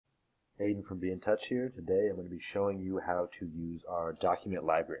Aiden from BNTouch here. Today I'm going to be showing you how to use our document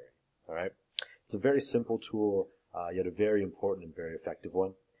library. Alright, it's a very simple tool, yet a very important and very effective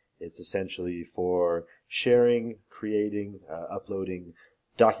one. It's essentially for sharing, creating, uploading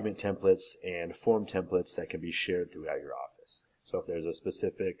document templates and form templates that can be shared throughout your office. So if there's a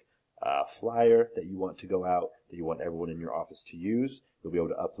specific flyer that you want to go out, that you want everyone in your office to use, you'll be able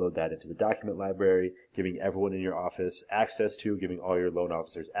to upload that into the document library, giving everyone in your office access to, giving all your loan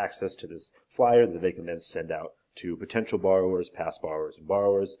officers access to this flyer that they can then send out to potential borrowers, past borrowers, and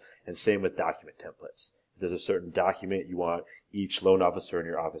borrowers, and same with document templates. If there's a certain document you want each loan officer in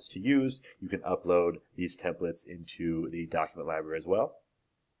your office to use, you can upload these templates into the document library as well.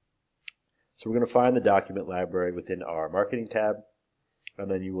 So we're going to find the document library within our marketing tab, and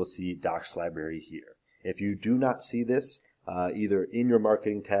then you will see Docs Library here. If you do not see this, either in your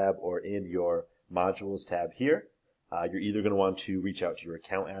marketing tab or in your modules tab here, you're either going to want to reach out to your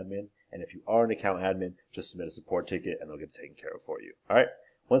account admin, and if you are an account admin, just submit a support ticket and they'll get it taken care of for you. Alright,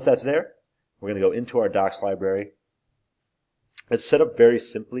 once that's there, we're going to go into our Docs library. It's set up very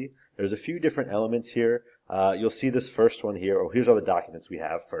simply. There's a few different elements here. You'll see this first one here. Oh, here's all the documents we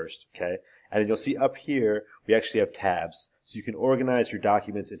have first, okay? And then you'll see up here, we actually have tabs. So you can organize your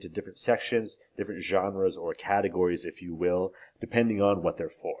documents into different sections, different genres or categories, if you will, depending on what they're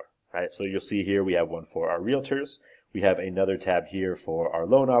for. Right? So you'll see here we have one for our realtors. We have another tab here for our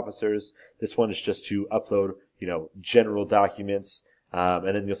loan officers. This one is just to upload, general documents.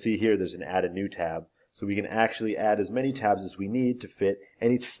 And then you'll see here there's an add a new tab. So we can actually add as many tabs as we need to fit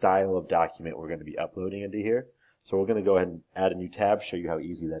any style of document we're going to be uploading into here. So we're going to go ahead and add a new tab, show you how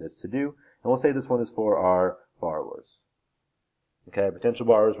easy that is to do. And we'll say this one is for our borrowers. Okay, potential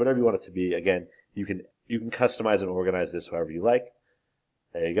borrowers, whatever you want it to be. Again, you can customize and organize this however you like.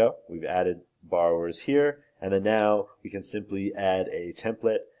 There you go. We've added borrowers here. And then now we can simply add a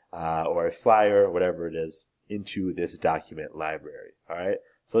template or a flyer, whatever it is, into this document library. All right.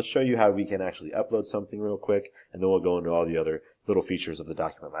 So let's show you how we can actually upload something real quick, and then we'll go into all the other little features of the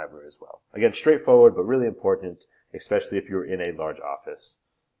document library as well. Again, straightforward, but really important, especially if you're in a large office.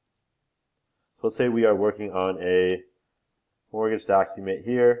 So let's say we are working on a mortgage document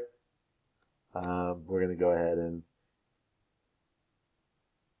here. We're going to go ahead and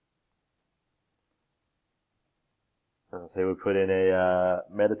say we put in a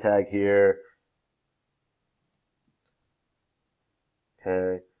meta tag here.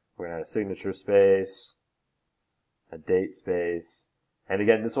 Okay, we're going to add a signature space, a date space, and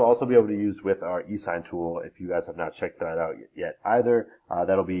again, this will also be able to use with our e-sign tool if you guys have not checked that out yet either.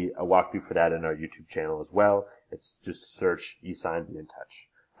 That'll be a walkthrough for that in our YouTube channel as well. It's just search e-sign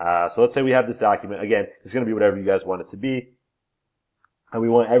BNTouch. So let's say we have this document. Again, it's going to be whatever you guys want it to be. And we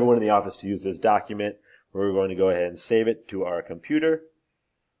want everyone in the office to use this document. We're going to go ahead and save it to our computer.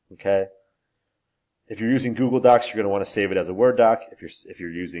 Okay. If you're using Google Docs, you're going to want to save it as a Word doc. If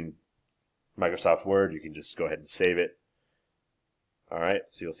you're using Microsoft Word, you can just go ahead and save it. All right,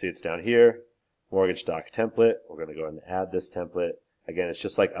 so you'll see it's down here, mortgage doc template. We're going to go ahead and add this template. Again, it's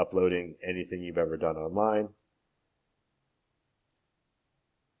just like uploading anything you've ever done online.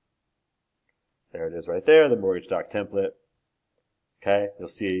 There it is right there, the mortgage doc template. Okay, you'll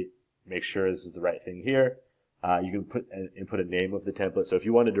see, make sure this is the right thing here. You can input a name of the template. So if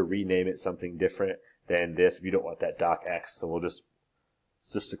you wanted to rename it something different than this, if you don't want that docx, so we'll just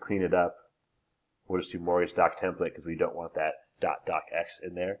to clean it up, we'll just do mortgage doc template because we don't want that .docx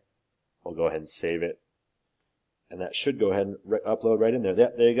in there. We'll go ahead and save it. And that should go ahead and upload right in there.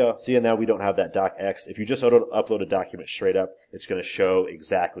 There you go. See, and now we don't have that docx. If you just upload a document straight up, it's going to show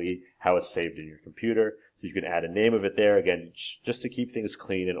exactly how it's saved in your computer. So you can add a name of it there. Again, just to keep things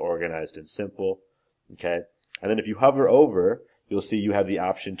clean and organized and simple. Okay. And then if you hover over, you'll see you have the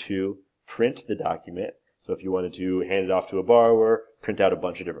option to print the document. So if you wanted to hand it off to a borrower, print out a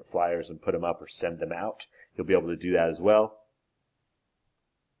bunch of different flyers and put them up or send them out, you'll be able to do that as well.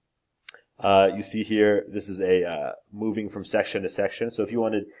 You see here, this is a moving from section to section. So if you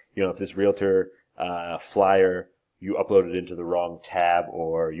wanted, if this realtor flyer, you uploaded into the wrong tab,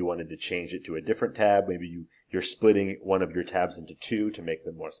 or you wanted to change it to a different tab, maybe you're splitting one of your tabs into two to make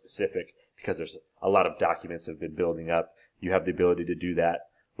them more specific because there's a lot of documents that have been building up. You have the ability to do that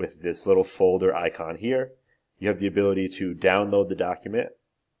with this little folder icon here. You have the ability to download the document.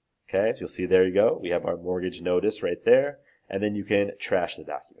 Okay, so you'll see there you go. We have our mortgage notice right there. And then you can trash the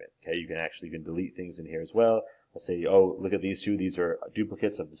document. Okay, you can delete things in here as well. Let's say, oh, look at these two. These are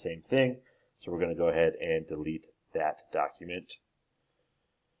duplicates of the same thing. So we're going to go ahead and delete that document.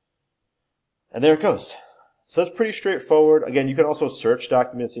 And there it goes. So that's pretty straightforward. Again, you can also search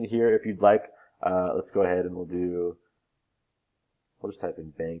documents in here if you'd like. Let's go ahead and we'll just type in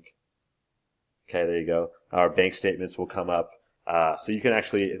bank Okay, there you go. Our bank statements will come up. So you can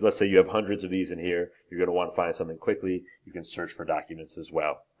actually, let's say you have hundreds of these in here, you're going to want to find something quickly, you can search for documents as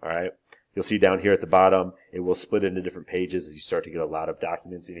well. All right. You'll see down here at the bottom, it will split into different pages as you start to get a lot of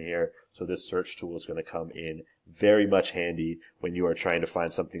documents in here. So this search tool is going to come in very much handy when you are trying to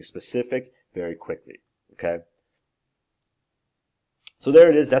find something specific very quickly. Okay. So there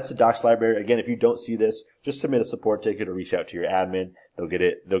it is. That's the docs library. Again, if you don't see this, just submit a support ticket or reach out to your admin. They'll get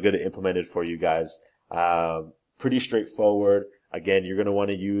it implemented for you guys. Pretty straightforward. Again, you're going to want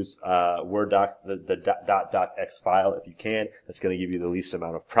to use Word doc, the .docx file if you can. That's going to give you the least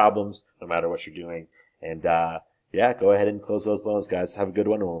amount of problems, no matter what you're doing. And yeah, go ahead and close those loans, guys. Have a good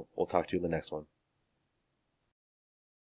one, and we'll talk to you in the next one.